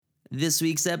This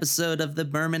week's episode of the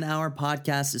Berman Hour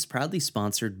podcast is proudly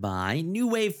sponsored by New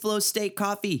Wave Flow State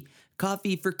Coffee.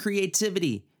 Coffee for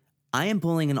creativity. I am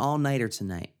pulling an all-nighter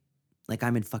tonight. Like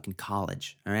I'm in fucking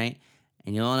college, all right?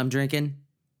 And you know what I'm drinking?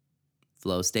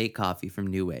 Flow State Coffee from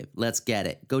New Wave. Let's get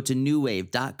it. Go to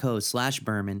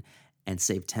newwave.co/Berman and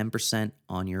save 10%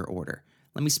 on your order.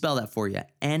 Let me spell that for you.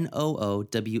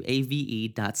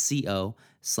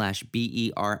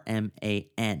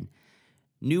 NOOWAVE.co/BERMAN.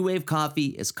 New Wave Coffee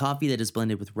is coffee that is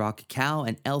blended with raw cacao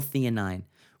and L-theanine,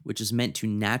 which is meant to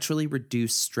naturally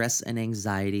reduce stress and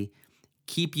anxiety,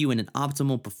 keep you in an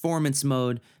optimal performance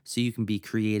mode so you can be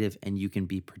creative and you can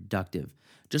be productive.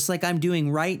 Just like I'm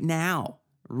doing right now,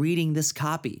 reading this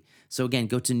copy. So again,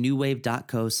 go to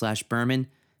newwave.co/Berman,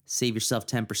 save yourself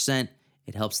 10%.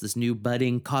 It helps this new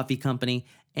budding coffee company,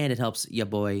 and it helps your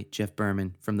boy, Jeff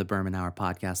Berman, from the Berman Hour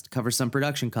podcast cover some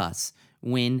production costs.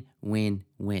 Win, win,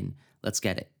 win. Let's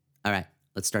get it. All right,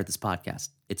 let's start this podcast.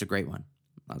 It's a great one.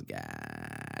 Let's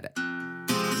get it.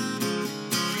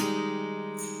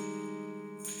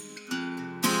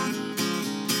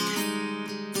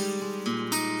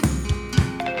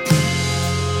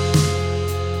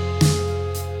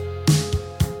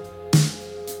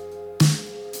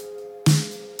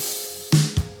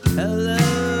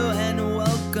 Hello and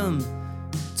welcome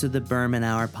to the Berman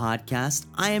Hour podcast.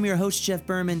 I am your host, Jeff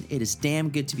Berman. It is damn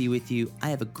good to be with you.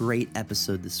 I have a great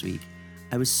episode this week.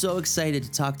 I was so excited to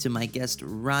talk to my guest,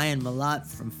 Ryan Malott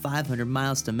from 500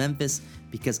 Miles to Memphis,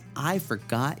 because I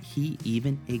forgot he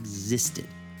even existed.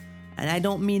 And I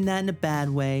don't mean that in a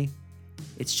bad way.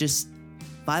 It's just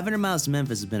 500 Miles to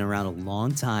Memphis has been around a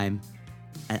long time,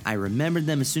 and I remembered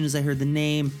them as soon as I heard the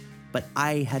name, but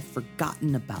I had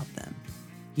forgotten about them.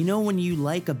 You know when you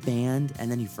like a band and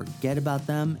then you forget about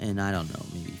them and I don't know,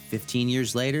 maybe 15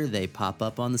 years later they pop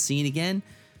up on the scene again?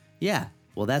 Yeah,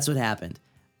 well that's what happened.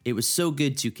 It was so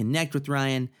good to connect with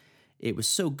Ryan. It was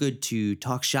so good to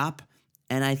talk shop.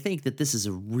 And I think that this is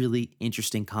a really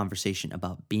interesting conversation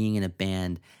about being in a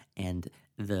band and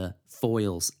the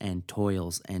foils and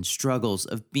toils and struggles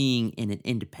of being in an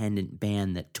independent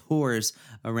band that tours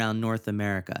around North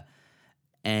America.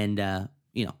 And,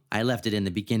 I left it in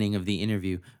the beginning of the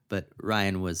interview, but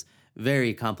Ryan was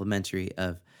very complimentary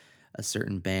of a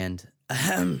certain band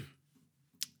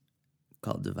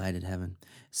called Divided Heaven.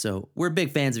 So we're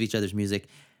big fans of each other's music.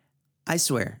 I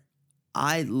swear,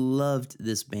 I loved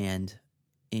this band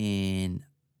in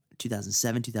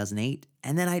 2007, 2008,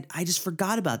 and then I just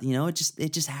forgot about it.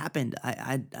 It just happened.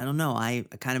 I don't know. I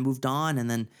kind of moved on, and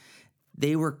then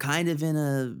they were kind of in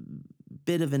a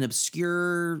bit of an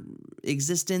obscure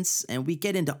existence, and we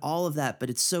get into all of that, but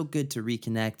it's so good to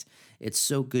reconnect. It's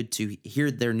so good to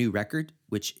hear their new record,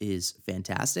 which is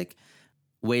fantastic.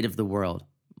 Weight of the World,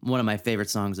 one of my favorite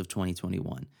songs of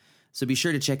 2021. So be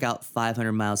sure to check out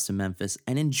 500 Miles to Memphis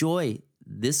and enjoy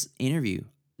this interview.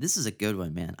 This is a good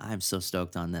one, man. I'm so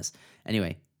stoked on this.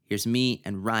 Anyway, here's me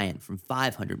and Ryan from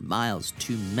 500 Miles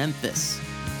to Memphis.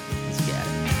 Let's get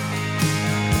it.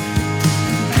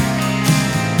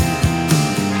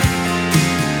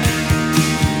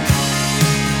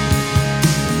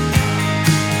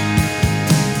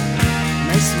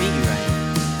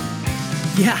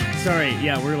 Yeah, sorry.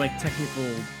 Yeah, we're like technical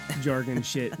jargon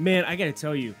shit. Man, I gotta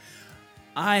tell you,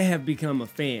 I have become a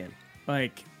fan.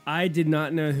 Like, I did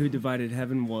not know who Divided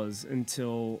Heaven was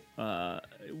until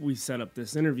we set up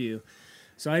this interview.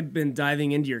 So I've been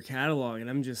diving into your catalog, and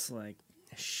I'm just like,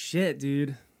 shit,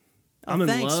 dude. I'm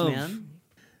in love. Man.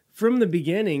 From the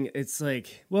beginning, it's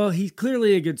like, well, he's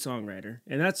clearly a good songwriter.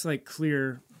 And that's like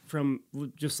clear from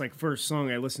just like first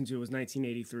song I listened to was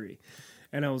 1983.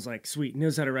 And I was like, sweet,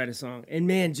 knows how to write a song. And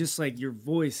man, just like your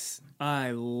voice,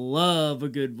 I love a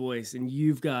good voice. And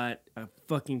you've got a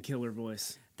fucking killer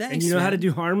voice. Thanks, and you know man. how to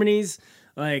do harmonies.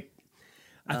 Like,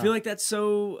 I feel like that's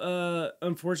so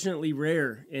unfortunately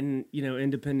rare in,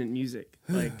 independent music.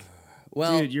 Like,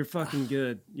 well, dude, you're fucking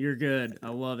good. You're good.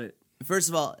 I love it. First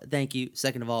of all, thank you.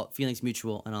 Second of all, feelings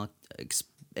mutual. And I'll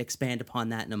expand upon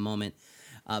that in a moment.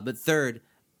 But third,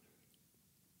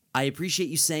 I appreciate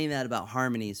you saying that about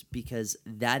harmonies because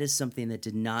that is something that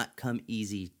did not come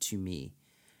easy to me.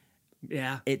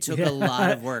 Yeah. It took a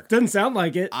lot of work. Doesn't sound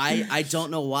like it. I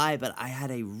don't know why, but I had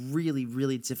a really,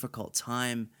 really difficult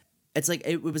time. It's like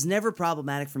it was never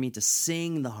problematic for me to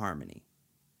sing the harmony.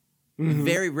 Mm-hmm.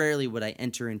 Very rarely would I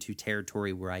enter into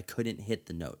territory where I couldn't hit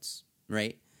the notes,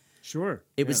 right? Sure.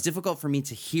 It was difficult for me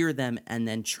to hear them and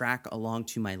then track along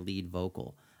to my lead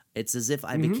vocal. It's as if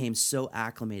I became so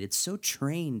acclimated, so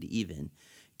trained even,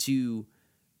 to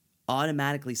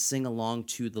automatically sing along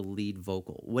to the lead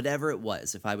vocal, whatever it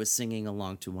was. If I was singing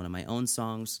along to one of my own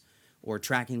songs or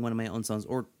tracking one of my own songs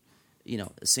or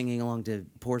singing along to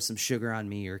Pour Some Sugar on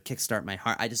Me or Kickstart My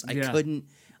Heart.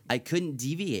 I couldn't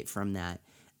deviate from that.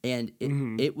 And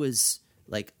it was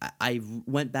like, I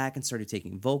went back and started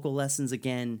taking vocal lessons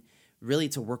again, really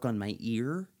to work on my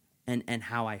ear and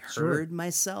how I heard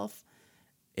myself.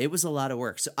 It was a lot of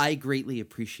work. So I greatly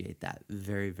appreciate that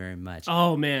very, very much.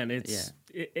 Oh man,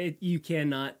 you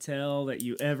cannot tell that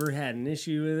you ever had an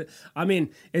issue with it. I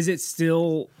mean, is it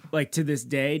still like to this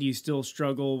day, do you still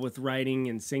struggle with writing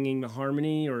and singing the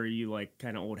harmony, or are you like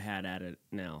kind of old hat at it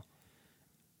now?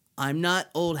 I'm not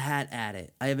old hat at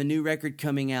it. I have a new record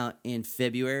coming out in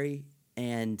February,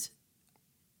 and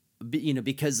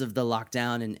because of the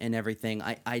lockdown and everything,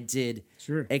 I did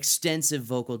extensive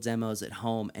vocal demos at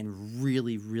home and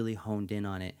really, really honed in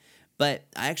on it. But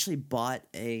I actually bought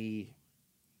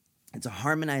it's a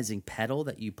harmonizing pedal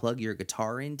that you plug your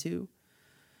guitar into.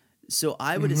 So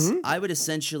I would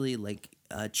essentially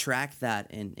track that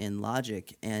in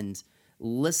Logic and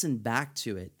listen back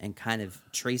to it and kind of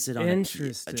trace it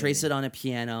on a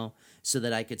piano so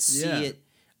that I could see it,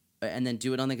 and then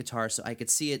do it on the guitar so I could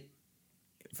see it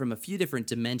from a few different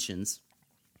dimensions.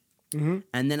 And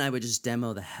then I would just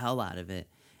demo the hell out of it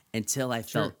until I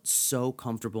felt so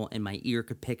comfortable and my ear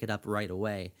could pick it up right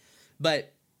away.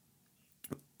 But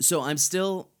so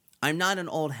I'm not an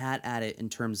old hat at it in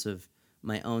terms of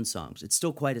my own songs. It's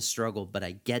still quite a struggle, but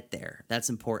I get there. That's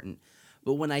important.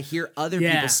 But when I hear other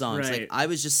people's songs, like I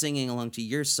was just singing along to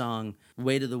your song,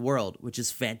 Way to the World, which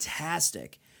is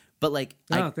fantastic. But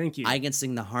thank you. I can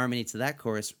sing the harmony to that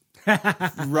chorus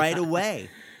right away.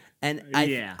 And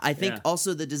I think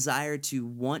also the desire to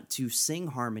want to sing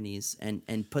harmonies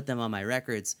and put them on my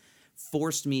records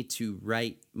forced me to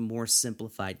write more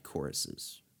simplified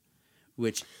choruses,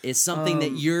 which is something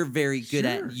that you're very good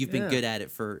at. You've been good at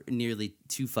it for nearly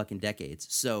 2 fucking decades.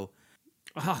 So,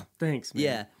 thanks, man.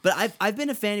 Yeah, but I've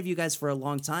been a fan of you guys for a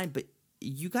long time. But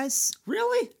you guys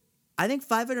really? I think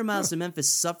 500 Miles to Memphis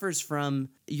suffers from,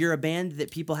 you're a band that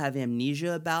people have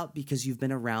amnesia about because you've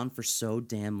been around for so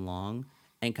damn long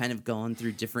and kind of gone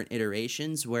through different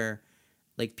iterations where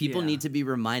people need to be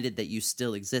reminded that you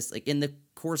still exist. Like in the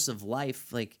course of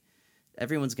life,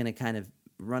 everyone's going to kind of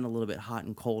run a little bit hot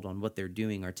and cold on what they're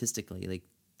doing artistically,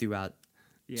 throughout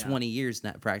 20 years,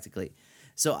 not practically.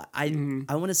 So I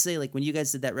want to say, when you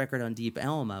guys did that record on Deep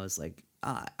Elm, I was like,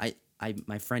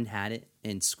 my friend had it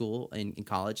in school, in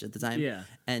college at the time. Yeah.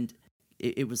 And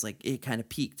it was it kind of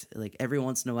peaked. Every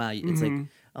once in a while, it's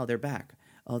oh, they're back.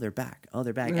 Oh, they're back. Oh,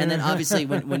 they're back. And then obviously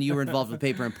when you were involved with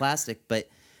Paper and Plastic, but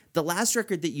the last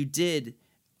record that you did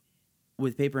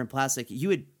with Paper and Plastic,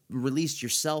 you had released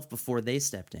yourself before they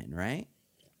stepped in, right?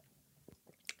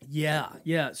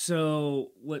 Yeah.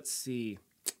 So let's see.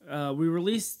 We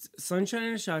released Sunshine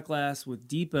in a Shot Glass with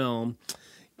Deep Elm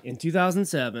in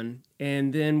 2007,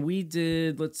 and then we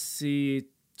did,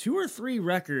 2 or 3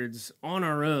 records on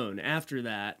our own after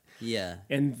that. Yeah.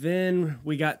 And then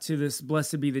we got to this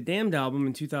Blessed Be the Damned album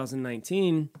in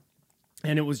 2019,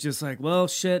 and it was just well,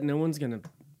 shit, no one's going to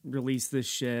release this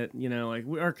shit.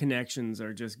 Our connections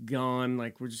are just gone.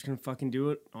 We're just going to fucking do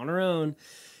it on our own.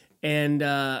 And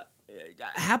I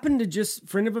happened to just,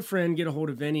 friend of a friend, get a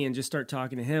hold of Vinny and just start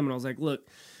talking to him. And I was like, look,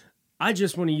 I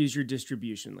just want to use your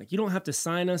distribution. You don't have to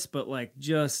sign us, but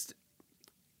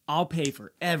I'll pay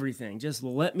for everything. Just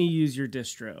let me use your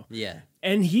distro. Yeah.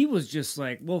 And he was just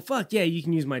like, well, fuck yeah, you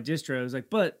can use my distro. I was like,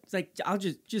 but I'll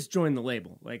just join the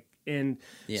label.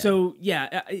 So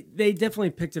they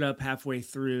definitely picked it up halfway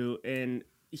through, and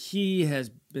he has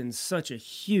been such a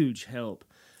huge help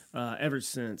ever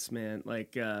since, man.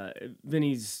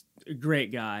 Vinny's a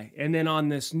great guy. And then on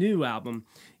this new album,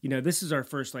 this is our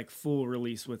first full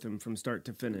release with him from start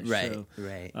to finish. Right. So,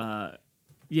 right.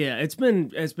 Yeah, it's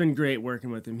been great working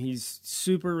with him. He's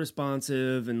super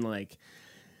responsive and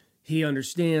he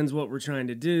understands what we're trying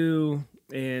to do,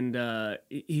 and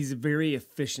he's very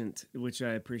efficient, which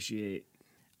I appreciate.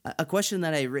 A question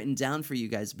that I written down for you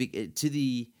guys to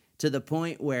the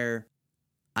point where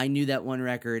I knew that one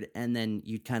record, and then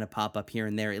you'd kind of pop up here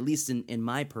and there, at least in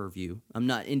my purview. I'm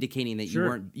not indicating that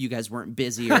you guys weren't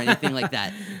busy or anything like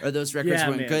that, or those records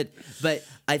weren't good. But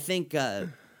I think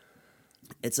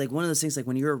it's one of those things,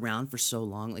 when you're around for so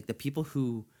long, the people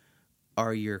who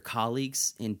are your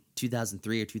colleagues in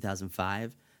 2003 or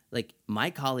 2005, my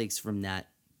colleagues from that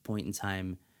point in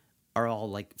time are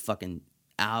all fucking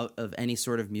out of any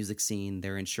sort of music scene.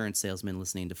 They're insurance salesmen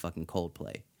listening to fucking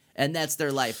Coldplay. And that's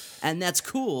their life, and that's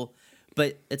cool.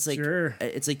 But it's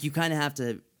it's you kind of have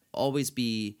to always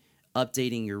be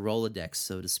updating your Rolodex,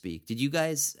 so to speak. Did you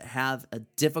guys have a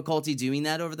difficulty doing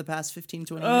that over the past 15,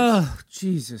 20 years? Oh,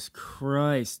 Jesus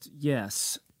Christ,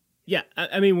 yes. Yeah,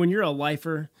 I mean, when you're a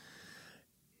lifer,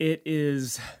 it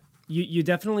is. You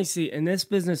definitely see in this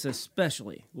business,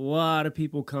 especially, a lot of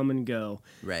people come and go,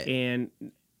 Right? And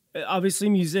obviously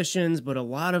musicians, but a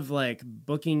lot of like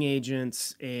booking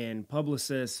agents and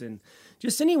publicists and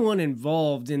just anyone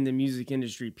involved in the music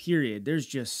industry. Period. There's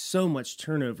just so much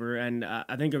turnover, and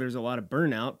I think there's a lot of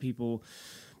burnout. People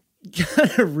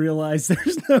gotta realize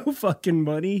there's no fucking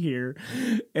money here,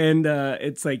 and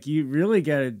it's like you really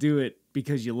gotta do it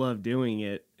because you love doing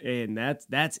it, and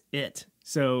that's it.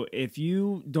 So if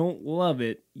you don't love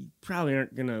it, you probably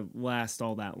aren't gonna last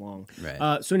all that long.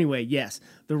 Right. So anyway, yes,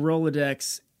 the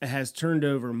Rolodex has turned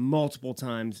over multiple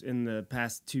times in the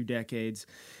past 2 decades,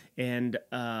 and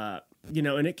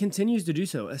and it continues to do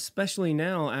so, especially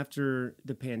now after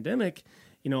the pandemic.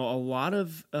 A lot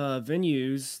of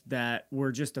venues that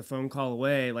were just a phone call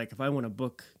away, like if I want to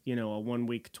book, a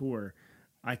 1-week tour,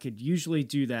 I could usually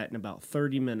do that in about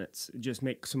 30 minutes. Just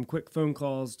make some quick phone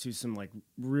calls to some like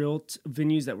real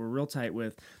venues that we're real tight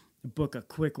with, book a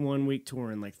quick 1-week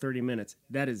tour in like 30 minutes.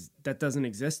 That doesn't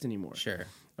exist anymore. Sure.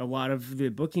 A lot of the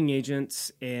booking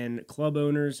agents and club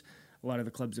owners, a lot of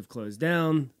the clubs have closed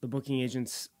down. The booking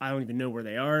agents, I don't even know where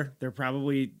they are. They're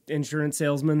probably insurance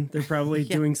salesmen. They're probably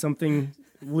doing something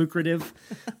lucrative.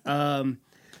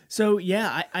 So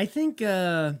yeah, I think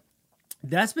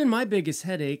that's been my biggest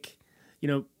headache.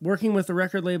 Working with a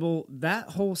record label, that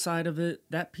whole side of it,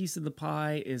 that piece of the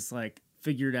pie is like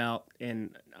figured out,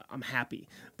 and I'm happy.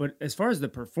 But as far as the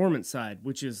performance side,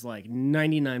 which is like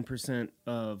 99%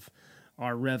 of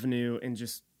our revenue and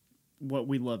just what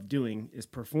we love doing is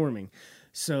performing.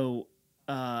 So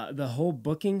the whole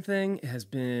booking thing has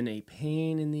been a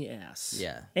pain in the ass.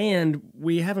 Yeah. And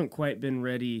we haven't quite been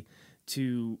ready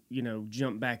to,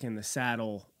 jump back in the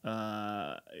saddle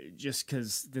just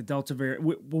because the Delta variant,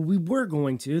 we were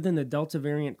going to, then the Delta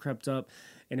variant crept up,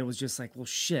 and it was just like, well,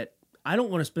 shit, I don't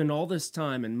want to spend all this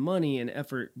time and money and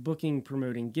effort booking,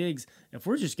 promoting gigs if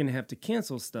we're just going to have to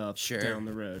cancel stuff down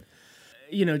the road.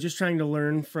 Just trying to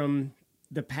learn from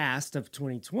the past of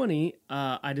 2020,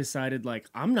 I decided, like,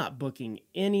 I'm not booking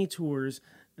any tours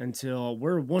until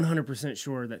we're 100%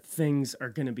 sure that things are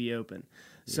going to be open.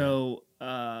 Yeah. So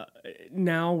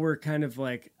now we're kind of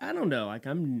like, I don't know, like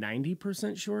I'm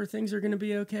 90% sure things are going to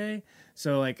be okay.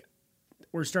 So like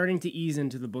we're starting to ease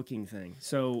into the booking thing.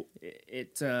 So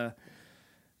it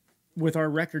with our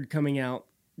record coming out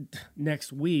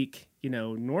next week,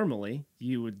 normally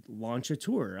you would launch a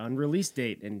tour on release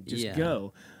date and just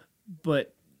go.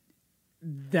 But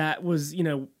that was,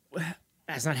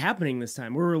 that's not happening this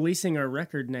time. We're releasing our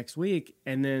record next week,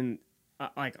 and then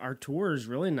like our tour is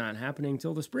really not happening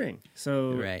till the spring.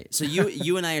 So right. So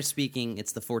you and I are speaking.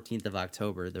 It's the 14th of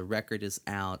October. The record is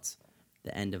out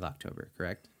the end of October,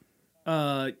 correct?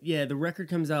 Yeah, the record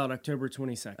comes out October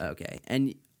 22nd. Okay,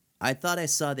 and I thought I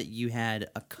saw that you had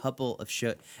a couple of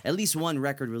at least one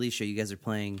record release show you guys are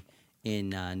playing in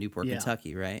Newport,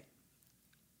 Kentucky, right?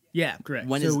 Yeah, correct.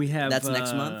 That's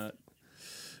next month?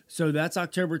 So that's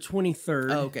October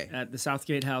 23rd. Oh, okay. At the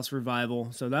Southgate House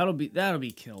Revival. So that'll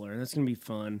be killer. That's gonna be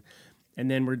fun. And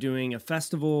then we're doing a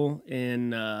festival in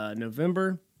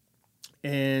November,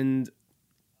 and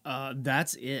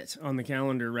that's it on the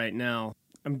calendar right now.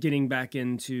 I'm getting back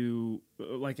into,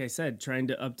 like I said, trying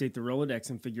to update the Rolodex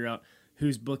and figure out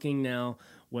who's booking now,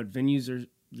 what venues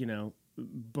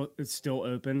are still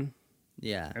open.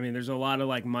 Yeah. I mean, there's a lot of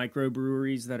like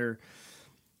microbreweries that are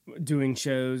doing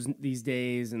shows these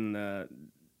days, and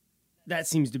that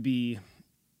seems to be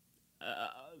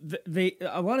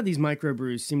a lot of these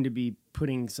microbrews seem to be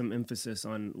putting some emphasis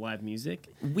on live music.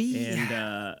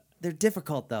 They're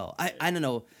difficult though. I don't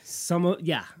know.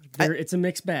 It's a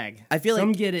mixed bag. I feel some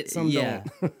like get it, some don't.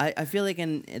 I feel like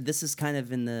this is kind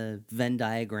of in the Venn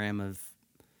diagram of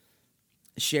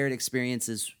shared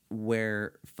experiences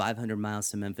where 500 miles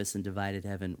to Memphis and Divided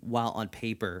Heaven, while on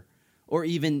paper, or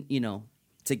even,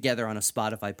 together on a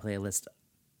Spotify playlist,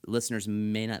 listeners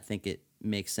may not think it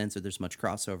makes sense or there's much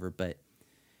crossover, but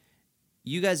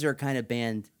you guys are a kind of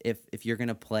band, if you're going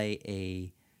to play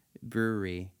a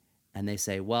brewery and they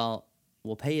say, well,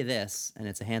 we'll pay you this, and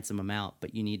it's a handsome amount,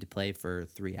 but you need to play for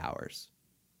 3 hours,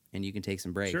 and you can take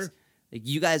some breaks. Sure. Like,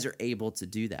 you guys are able to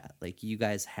do that. Like, you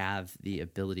guys have the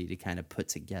ability to kind of put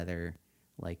together,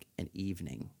 like, an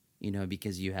evening,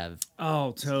 because you have...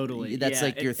 Oh, totally. That's,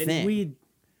 like, your thing.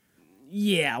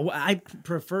 I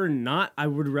prefer not. I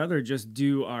would rather just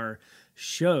do our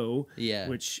show,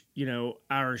 which,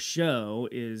 our show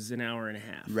is an hour and a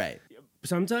half. Right.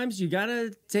 sometimes you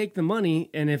gotta take the money,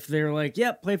 and if they're like,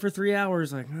 "Yep, play for 3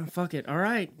 hours," like, oh, fuck it, all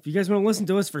right. If you guys want to listen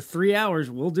to us for 3 hours,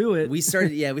 we'll do it. We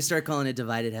started calling it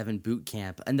Divided Heaven Boot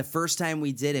Camp, and the first time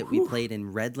we did it, we played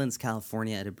in Redlands,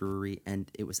 California, at a brewery, and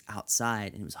it was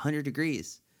outside, and it was 100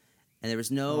 degrees, and there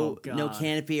was no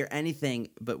canopy or anything.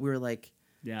 But we were like,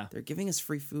 yeah, they're giving us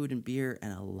free food and beer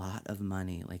and a lot of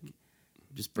money, like.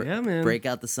 Just break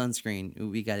out the sunscreen.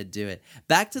 We got to do it.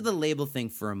 Back to the label thing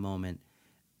for a moment.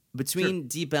 Between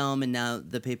Deep Elm and now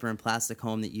the Paper and Plastic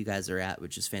home that you guys are at,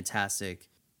 which is fantastic,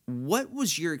 what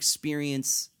was your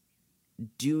experience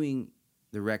doing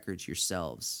the records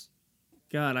yourselves?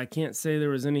 God, I can't say there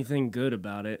was anything good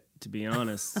about it, to be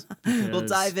honest. We'll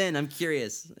dive in. I'm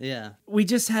curious. Yeah. We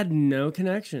just had no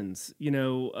connections. We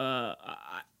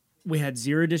had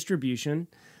zero distribution,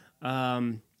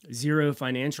 zero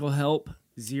financial help,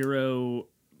 zero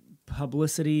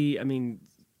publicity. I mean,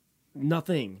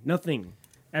 nothing.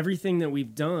 Everything that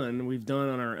we've done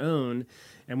on our own,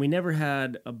 and we never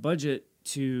had a budget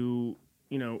to,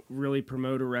 really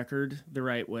promote a record the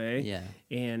right way. Yeah.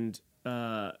 And,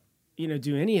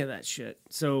 do any of that shit.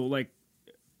 So, like,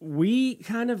 we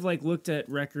kind of, like, looked at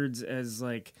records as,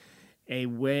 like, a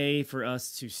way for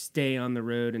us to stay on the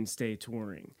road and stay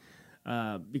touring.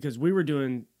 Because we were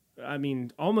doing,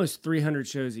 almost 300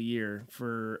 shows a year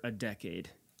for a decade.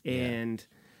 And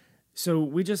so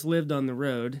we just lived on the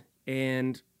road,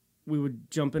 and we would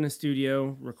jump in a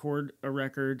studio, record a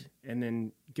record, and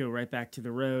then go right back to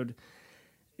the road.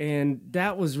 And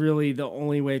that was really the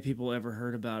only way people ever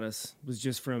heard about us, was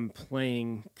just from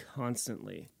playing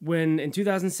constantly. When in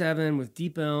 2007 with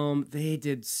Deep Elm, they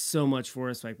did so much for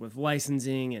us, like with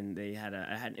licensing, and they had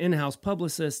an in-house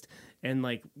publicist, and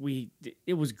like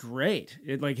it was great.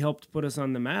 It like helped put us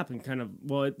on the map, and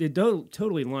it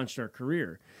totally launched our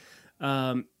career.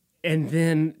 And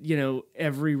then,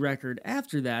 every record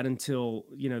after that until,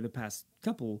 the past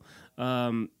couple,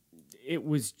 it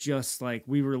was just like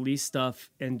we released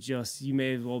stuff and just, you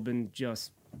may have well been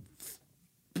just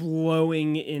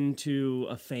blowing into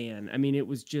a fan. I mean, it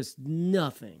was just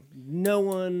nothing. No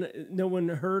one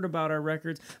heard about our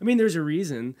records. I mean, there's a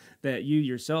reason that you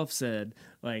yourself said,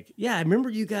 like, yeah, I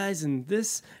remember you guys and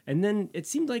this, and then it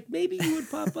seemed like maybe you would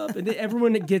pop up, and then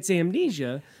everyone gets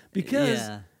amnesia because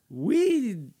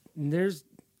we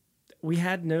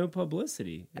had no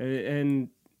publicity, and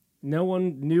no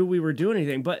one knew we were doing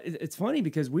anything. But it's funny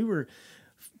because we were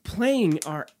playing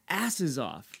our asses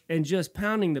off and just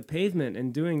pounding the pavement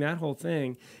and doing that whole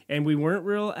thing. And we weren't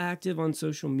real active on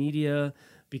social media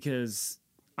because,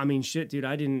 shit, dude,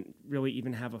 I didn't really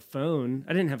even have a phone.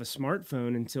 I didn't have a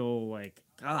smartphone until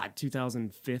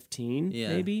 2015,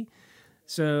 maybe.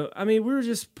 So, we were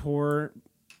just poor,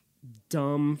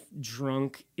 dumb,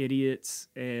 drunk idiots.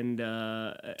 And,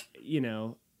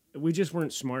 we just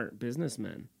weren't smart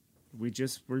businessmen. We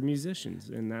just were musicians,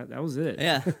 and that was it.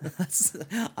 Yeah,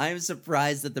 I'm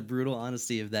surprised at the brutal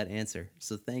honesty of that answer.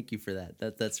 So thank you for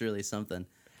that. That's really something.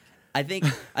 I think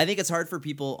it's hard for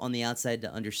people on the outside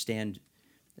to understand.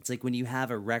 It's like when you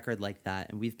have a record like that,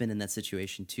 and we've been in that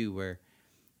situation too, where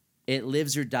it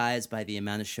lives or dies by the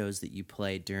amount of shows that you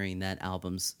play during that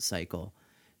album's cycle.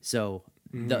 So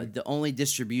the only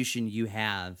distribution you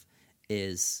have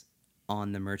is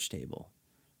on the merch table,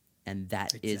 and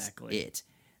that is it.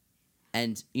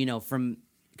 And,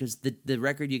 because the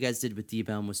record you guys did with Deep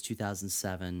Elm was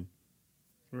 2007.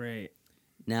 Right.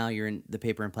 Now you're in the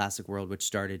Paper and Plastic world, which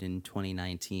started in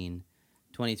 2019.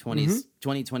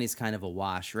 2020 is kind of a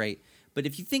wash, right? But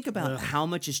if you think about how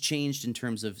much has changed in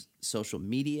terms of social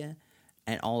media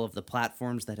and all of the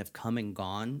platforms that have come and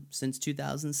gone since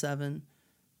 2007,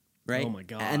 right? Oh, my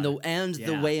God. And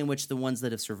the way in which the ones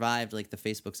that have survived, like the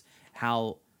Facebooks,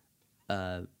 how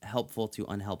helpful to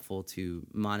unhelpful to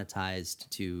monetized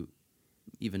to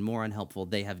even more unhelpful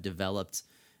they have developed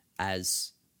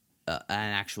as an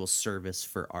actual service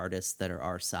for artists that are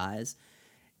our size.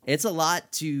 It's a lot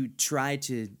to try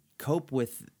to cope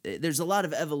with. There's a lot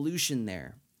of evolution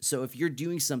there. So if you're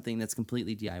doing something that's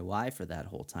completely DIY for that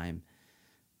whole time,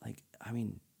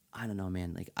 I don't know,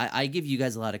 man. I give you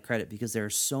guys a lot of credit because there are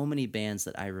so many bands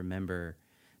that I remember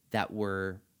that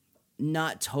were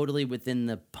not totally within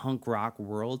the punk rock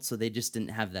world, so they just didn't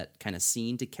have that kind of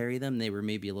scene to carry them. They were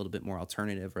maybe a little bit more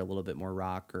alternative or a little bit more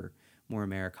rock or more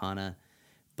Americana.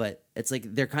 But it's like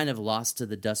they're kind of lost to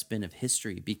the dustbin of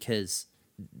history because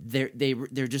they're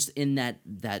just in that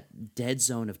dead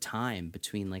zone of time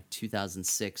between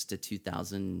 2006 to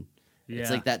 2000. Yeah.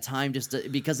 It's like that time just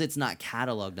because it's not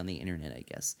cataloged on the internet, I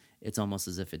guess. It's almost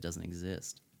as if it doesn't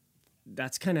exist.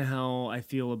 That's kind of how I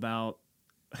feel about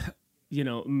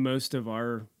most of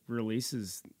our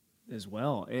releases as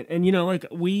well. And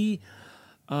we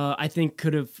I think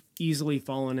could have easily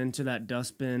fallen into that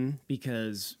dustbin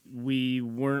because we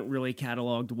weren't really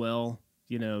cataloged well,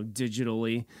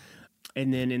 digitally.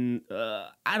 And then in,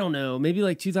 I don't know, maybe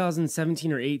like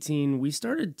 2017 or 18, we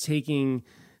started taking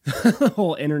the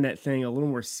whole internet thing a little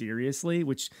more seriously,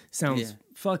 which sounds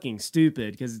fucking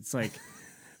stupid because it's like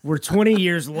we're 20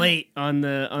 years late on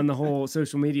the whole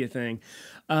social media thing.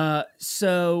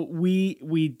 So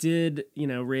we did,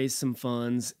 raise some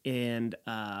funds, and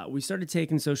we started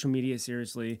taking social media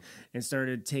seriously and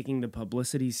started taking the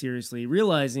publicity seriously,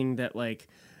 realizing that, like,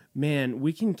 man,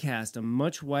 we can cast a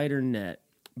much wider net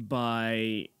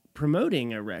by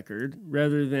promoting a record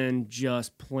rather than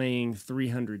just playing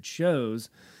 300 shows.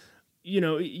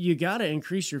 You got to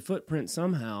increase your footprint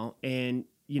somehow, and,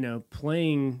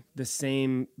 playing the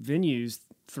same venues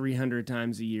 300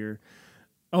 times a year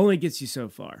only gets you so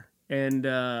far. And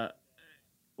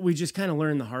we just kind of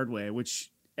learned the hard way, which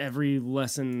every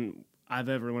lesson I've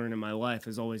ever learned in my life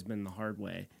has always been the hard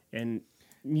way. And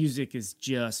music is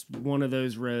just one of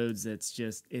those roads that's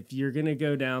just, if you're going to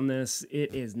go down this,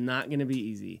 it is not going to be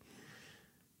easy.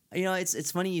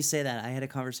 It's funny you say that. I had a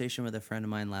conversation with a friend of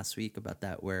mine last week about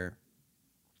that, where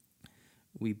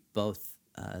we both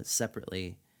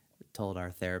separately told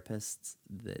our therapists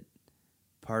that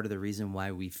part of the reason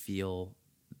why we feel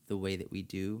the way that we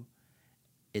do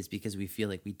is because we feel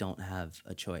like we don't have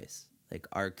a choice. Like,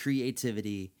 our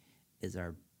creativity is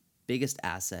our biggest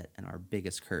asset and our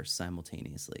biggest curse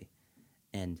simultaneously.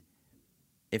 And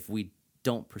if we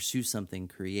don't pursue something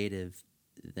creative,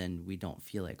 then we don't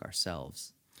feel like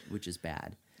ourselves, which is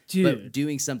bad. Dude. But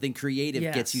doing something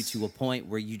creative gets you to a point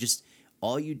where you just,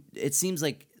 it seems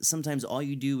like sometimes all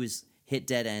you do is hit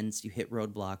dead ends, you hit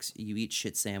roadblocks, you eat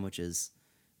shit sandwiches,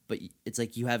 but it's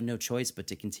like you have no choice but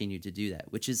to continue to do that,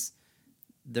 which is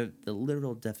the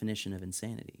literal definition of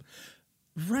insanity.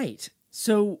 Right.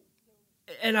 So,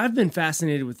 and I've been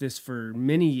fascinated with this for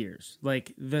many years,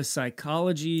 like the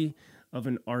psychology of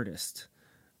an artist,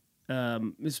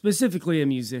 specifically a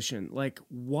musician. Like,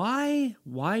 why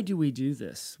do we do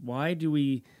this? Why do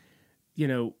we,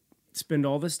 spend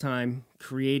all this time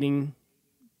creating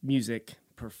music,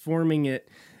 performing it,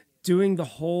 doing the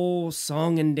whole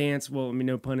song and dance? Well, I mean,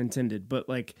 no pun intended, but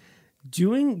like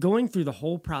going through the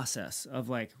whole process of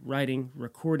like writing,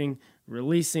 recording,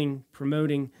 releasing,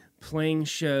 promoting, playing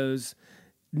shows,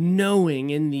 knowing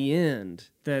in the end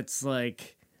that's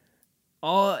like,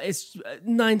 it's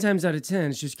 9 times out of 10,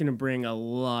 it's just going to bring a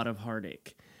lot of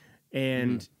heartache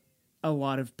and a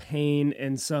lot of pain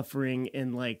and suffering.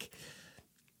 And like,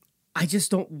 I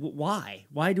just don't, why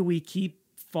do we keep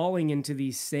falling into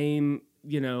these same,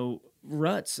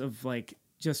 ruts of like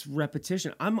just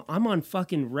repetition? I'm on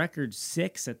fucking record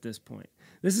 6 at this point.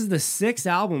 This is the 6th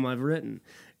album I've written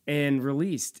and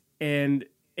released, and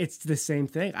it's the same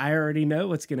thing. I already know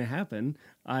what's going to happen.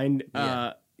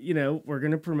 We're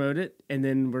going to promote it, and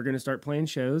then we're going to start playing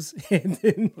shows. And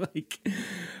then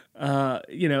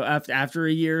after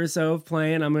a year or so of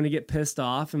playing, I'm going to get pissed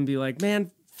off and be like,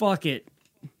 man, fuck it.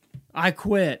 I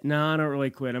quit. No, I don't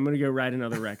really quit. I'm going to go write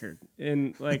another record.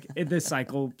 And this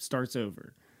cycle starts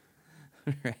over.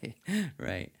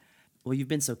 Right. Well, you've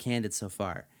been so candid so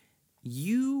far.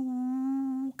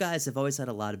 You guys have always had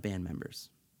a lot of band members.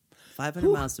 500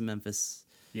 miles to Memphis.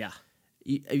 Yeah.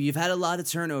 You've had a lot of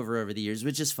turnover over the years,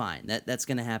 which is fine. That's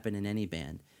going to happen in any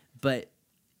band. But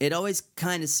it always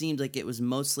kind of seemed like it was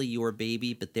mostly your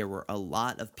baby, but there were a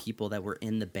lot of people that were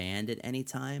in the band at any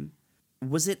time.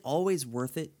 Was it always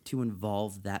worth it to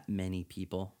involve that many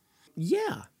people?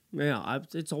 Yeah.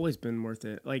 It's always been worth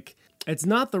it. Like, it's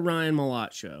not the Ryan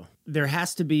Malott show. There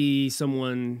has to be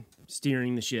someone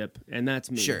steering the ship, and that's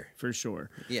me. Sure. For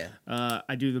sure. Yeah.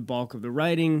 I do the bulk of the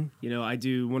writing. I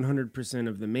do 100%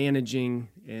 of the managing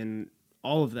and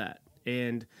all of that.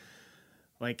 And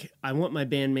like, I want my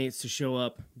bandmates to show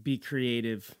up, be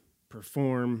creative,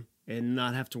 perform, and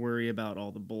not have to worry about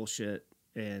all the bullshit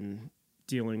and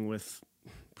dealing with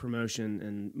promotion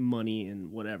and money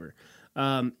and whatever.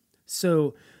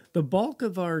 So the bulk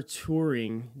of our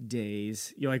touring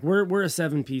days, we're a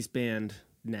 7-piece band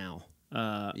now.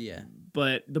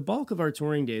 But the bulk of our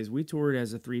touring days, we toured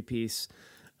as a 3-piece,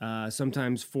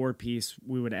 sometimes 4-piece.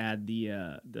 We would add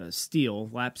the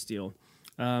lap steel.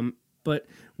 But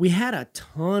we had a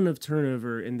ton of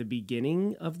turnover in the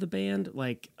beginning of the band,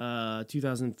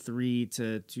 2003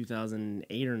 to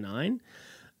 2008 or 9.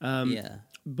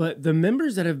 But the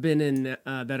members that have been in,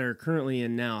 that are currently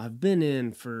in now, have been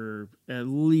in for at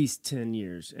least 10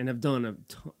 years and have done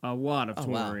a lot of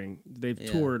touring. Wow. They've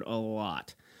toured a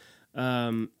lot.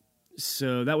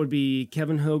 So that would be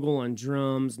Kevin Hogle on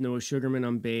drums, Noah Sugarman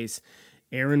on bass,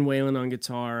 Aaron Whalen on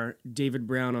guitar, David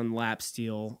Brown on lap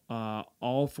steel.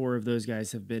 All four of those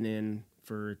guys have been in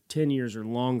for 10 years or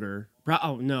longer.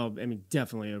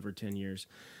 Definitely over 10 years.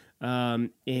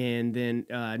 And then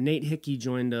Nate Hickey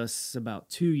joined us about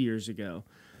 2 years ago.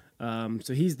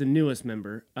 So he's the newest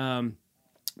member.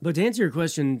 But to answer your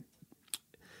question,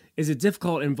 is it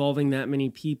difficult involving that many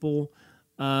people?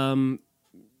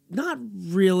 Not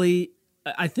really.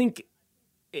 I think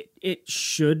it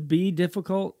should be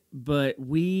difficult, but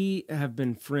we have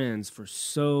been friends for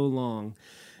so long.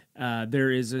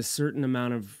 There is a certain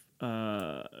amount of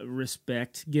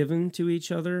respect given to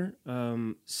each other.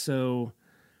 So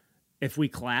if we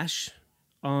clash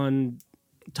on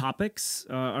topics,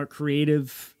 our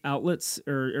creative outlets,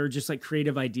 or just like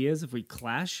creative ideas, if we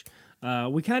clash,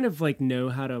 we kind of like know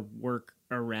how to work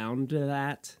around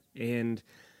that. And,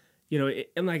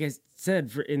 and like I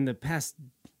said, in the past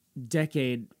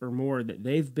decade or more that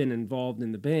they've been involved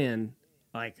in the band,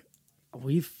 like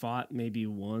we've fought maybe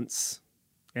once,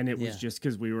 and it was just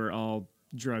because we were all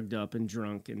drugged up and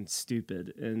drunk and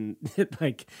stupid, and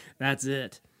like that's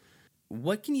it.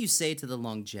 What can you say to the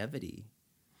longevity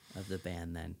of the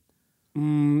band then?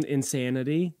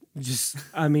 Insanity.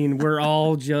 We're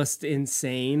all just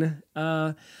insane.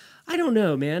 I don't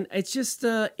know, man. It's just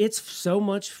it's so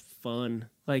much fun.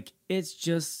 Like it's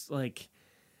just like,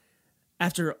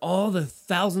 after all the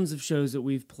thousands of shows that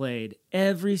we've played,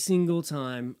 every single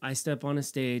time I step on a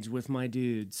stage with my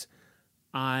dudes,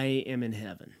 I am in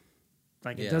heaven.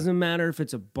 Like, it doesn't matter if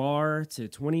it's a bar to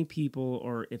 20 people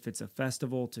or if it's a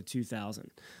festival to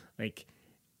 2,000. Like,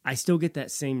 I still get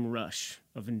that same rush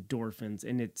of endorphins,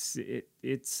 and it's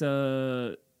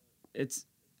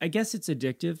I guess it's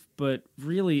addictive, but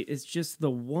really it's just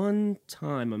the one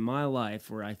time in my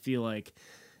life where I feel like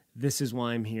this is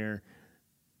why I'm here.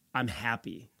 I'm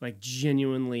happy, like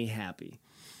genuinely happy.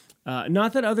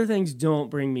 Not that other things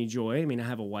don't bring me joy. I mean, I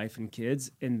have a wife and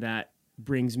kids, and that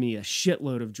brings me a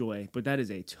shitload of joy, but that is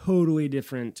a totally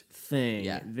different thing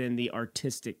than the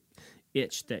artistic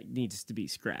itch that needs to be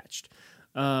scratched.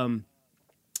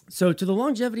 So to the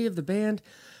longevity of the band,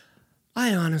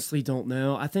 I honestly don't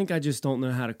know. I think I just don't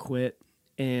know how to quit.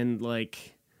 And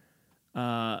like,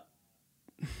 I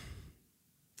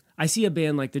see a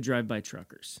band like the Drive-By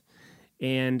Truckers,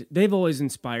 and they've always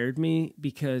inspired me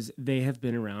because they have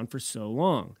been around for so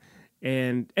long,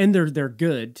 and they're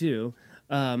good too.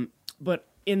 But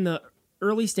in the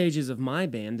early stages of my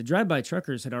band, the Drive-By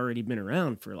Truckers had already been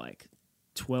around for like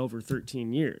 12 or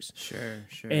 13 years. Sure.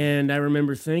 And I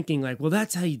remember thinking like, well,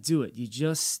 that's how you do it. You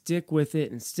just stick with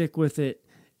it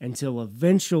until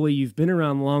eventually you've been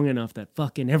around long enough that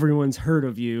fucking everyone's heard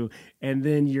of you, and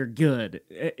then you're good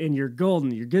and you're golden.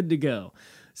 You're good to go.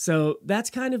 So that's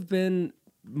kind of been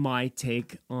my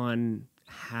take on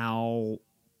how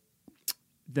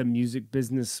the music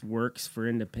business works for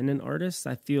independent artists.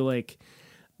 I feel like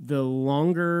the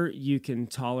longer you can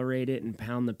tolerate it and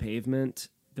pound the pavement,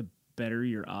 the better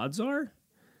your odds are.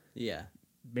 Yeah.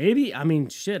 Maybe. I mean,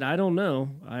 shit, I don't know.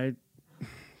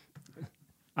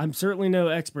 I'm certainly no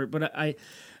expert, but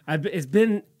it's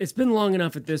been long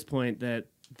enough at this point that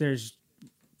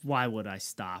why would I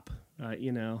stop?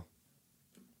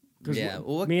 Because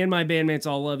me and my bandmates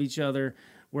all love each other.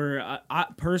 I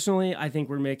personally, I think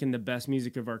we're making the best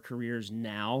music of our careers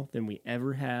now than we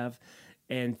ever have,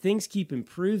 and things keep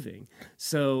improving.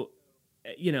 So,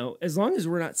 as long as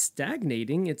we're not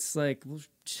stagnating, it's like, well,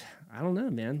 I don't know,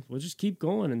 man. We'll just keep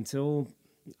going until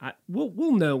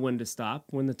we'll know when to stop,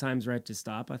 when the time's right to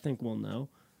stop. I think we'll know.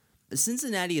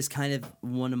 Cincinnati is kind of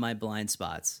one of my blind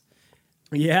spots.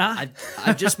 Yeah.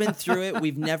 I've just been through it.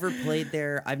 We've never played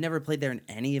there. I've never played there in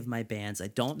any of my bands. I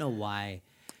don't know why.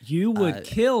 You would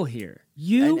kill here.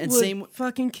 You would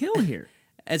fucking kill here.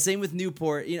 And same with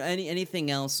Newport. Anything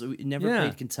else. We never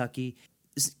played Kentucky.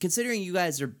 Considering you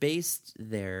guys are based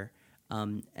there,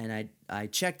 and I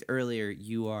checked earlier,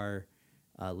 you are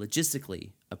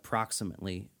logistically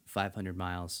approximately 500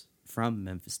 miles from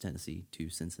Memphis, Tennessee to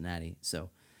Cincinnati. So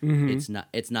it's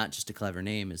not just a clever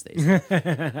name, as they say.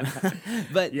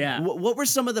 But what were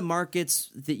some of the markets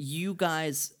that you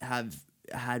guys have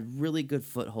had really good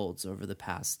footholds over the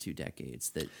past 2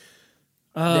 decades that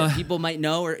people might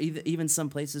know, or even some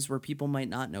places where people might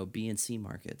not know, B and C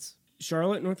markets?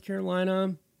 Charlotte, North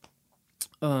Carolina,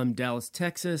 Dallas,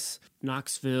 Texas,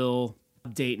 Knoxville,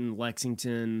 Dayton,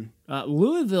 Lexington,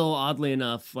 Louisville. Oddly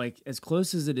enough, like as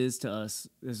close as it is to us,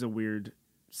 is a weird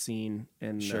scene,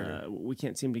 and we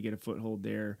can't seem to get a foothold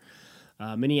there.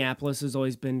 Minneapolis has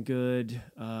always been good.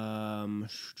 Trying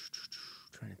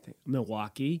to think,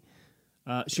 Milwaukee,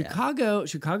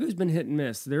 Chicago's been hit and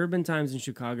miss. There have been times in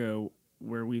Chicago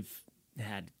where we've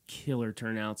had killer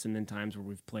turnouts, and then times where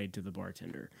we've played to the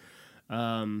bartender.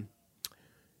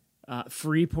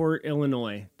 Freeport,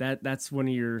 Illinois. That's one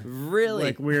of your really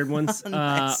like weird ones.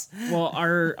 Nice. Well,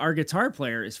 our guitar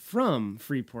player is from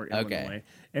Freeport, Illinois,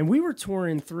 and we were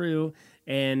touring through,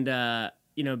 and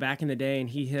back in the day, and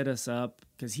he hit us up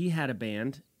because he had a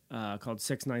band called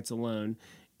 6 Nights Alone,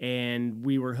 and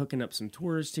we were hooking up some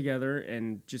tours together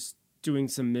and just doing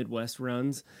some Midwest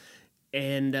runs.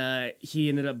 And he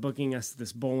ended up booking us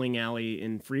this bowling alley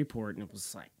in Freeport, and it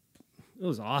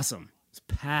was awesome. It was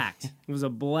packed. It was a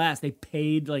blast. They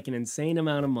paid like an insane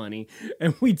amount of money,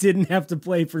 and we didn't have to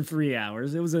play for 3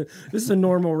 hours. This is a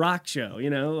normal rock show,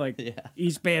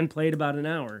 Each band played about an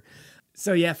hour.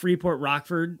 So yeah, Freeport,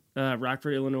 Rockford,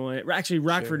 Illinois. Actually,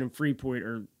 Rockford and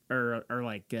Freeport are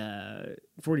like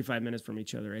 45 minutes from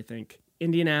each other, I think.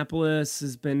 Indianapolis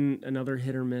has been another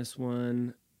hit or miss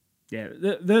one. Yeah,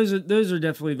 those are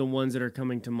definitely the ones that are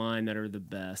coming to mind that are the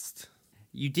best.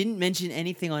 You didn't mention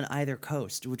anything on either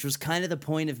coast, which was kind of the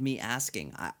point of me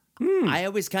asking. I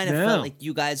always kind of felt like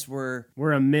you guys we're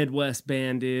a Midwest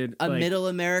band, dude. A Middle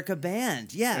America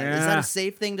band. Yeah. Is that a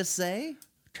safe thing to say?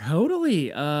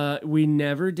 Totally. We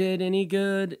never did any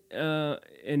good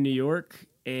in New York,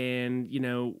 and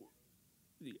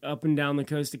up and down the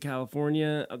coast of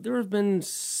California. There have been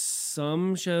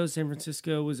some shows. San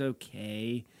Francisco was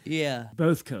okay. Yeah.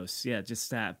 Both coasts. Yeah,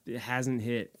 just that. It hasn't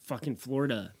hit. Fucking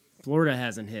Florida. Florida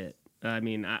hasn't hit. I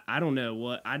mean, I don't know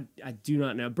what. I do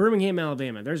not know. Birmingham,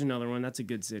 Alabama. There's another one. That's a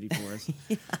good city for us.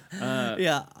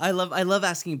 Yeah. I love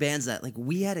asking bands that. Like,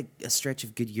 we had a stretch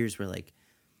of good years where, like,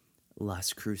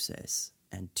 Las Cruces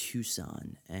and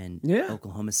Tucson and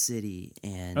Oklahoma City.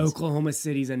 And Oklahoma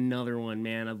City's another one,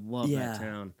 man. I love that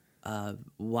town.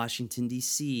 Washington,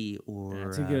 D.C. or...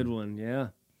 That's a good one, yeah.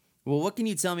 Well, what can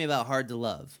you tell me about Hard to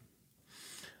Love?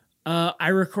 I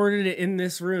recorded it in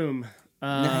this room.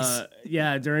 Nice.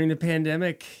 Yeah, during the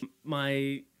pandemic,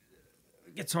 my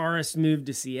guitarist moved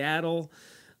to Seattle,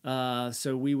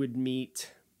 so we would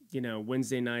meet,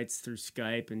 Wednesday nights through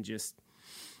Skype and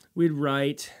we'd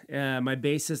write. My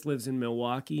bassist lives in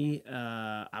Milwaukee.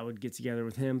 I would get together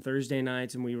with him Thursday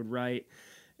nights and we would write.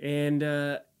 And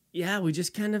we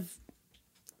just kind of,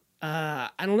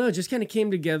 just kind of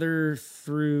came together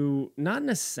through not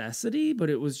necessity, but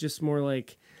it was just more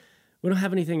like, we don't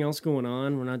have anything else going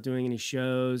on. We're not doing any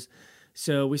shows.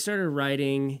 So we started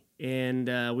writing,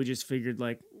 and we just figured,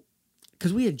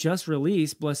 because we had just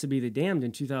released Blessed Be the Damned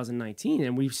in 2019,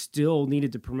 and we still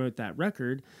needed to promote that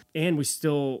record, and we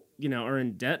still, are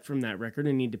in debt from that record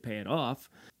and need to pay it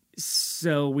off.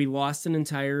 So we lost an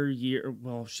entire year,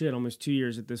 almost 2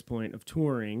 years at this point of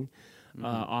touring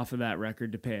off of that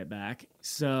record to pay it back.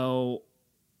 So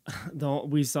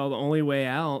we saw the only way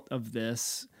out of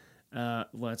this.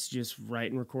 Let's just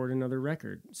write and record another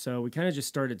record. So we kind of just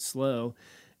started slow,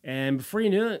 and before you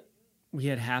knew it, we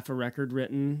had half a record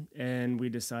written, and we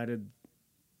decided,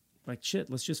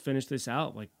 let's just finish this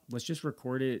out. Let's just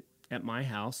record it at my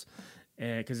house,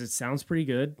 because it sounds pretty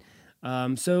good.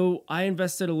 So I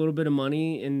invested a little bit of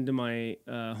money into my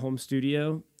home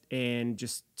studio, and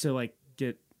just to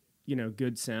get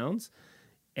good sounds.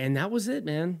 And that was it,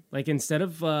 man. Instead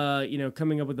of,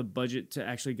 coming up with a budget to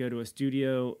actually go to a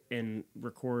studio and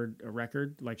record a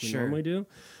record like we normally do,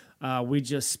 we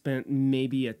just spent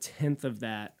maybe a tenth of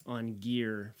that on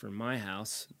gear for my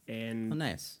house and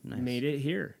nice. Made it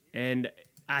here. And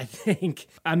I think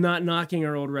I'm not knocking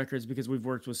our old records because we've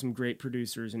worked with some great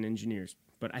producers and engineers,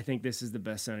 but I think this is the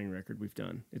best sounding record we've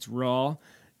done. It's raw.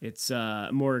 It's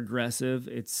more aggressive.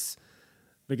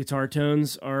 The guitar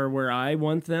tones are where I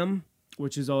want them,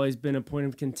 which has always been a point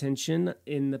of contention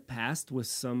in the past with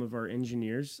some of our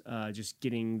engineers, just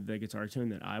getting the guitar tone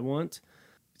that I want.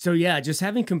 So yeah, just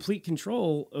having complete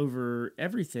control over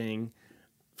everything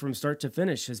from start to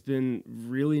finish has been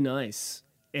really nice.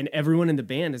 And everyone in the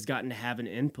band has gotten to have an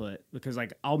input because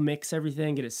I'll mix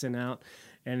everything, get it sent out,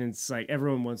 and it's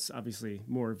everyone wants obviously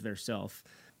more of their self.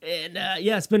 And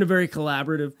it's been a very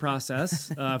collaborative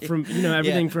process from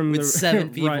everything from with the 7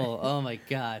 people. Right. Oh my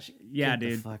gosh! Yeah, Get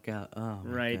dude. the fuck out! Oh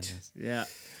my right. goodness. Yeah.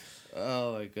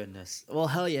 Oh my goodness. Well,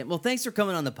 hell yeah. Well, thanks for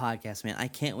coming on the podcast, man. I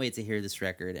can't wait to hear this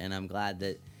record, and I'm glad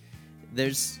that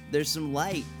there's some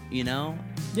light.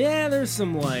 Yeah, there's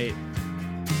some light.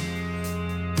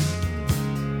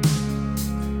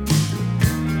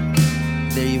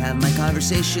 There you have my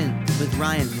conversation with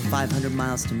Ryan from 500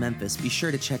 Miles to Memphis. Be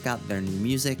sure to check out their new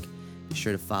music. Be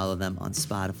sure to follow them on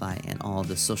Spotify and all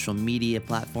the social media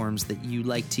platforms that you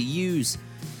like to use.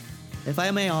 If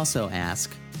I may also ask,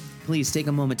 please take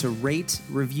a moment to rate,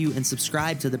 review, and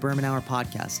subscribe to the Berman Hour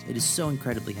podcast. It is so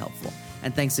incredibly helpful.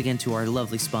 And thanks again to our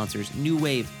lovely sponsors, New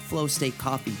Wave, Flow State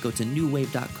Coffee. Go to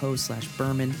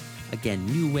newwave.co/Berman. Again,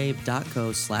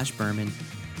 newwave.co/Berman.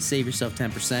 Save yourself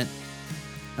 10%.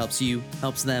 Helps you,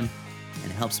 helps them,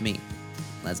 and it helps me.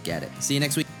 Let's get it. See you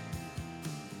next week.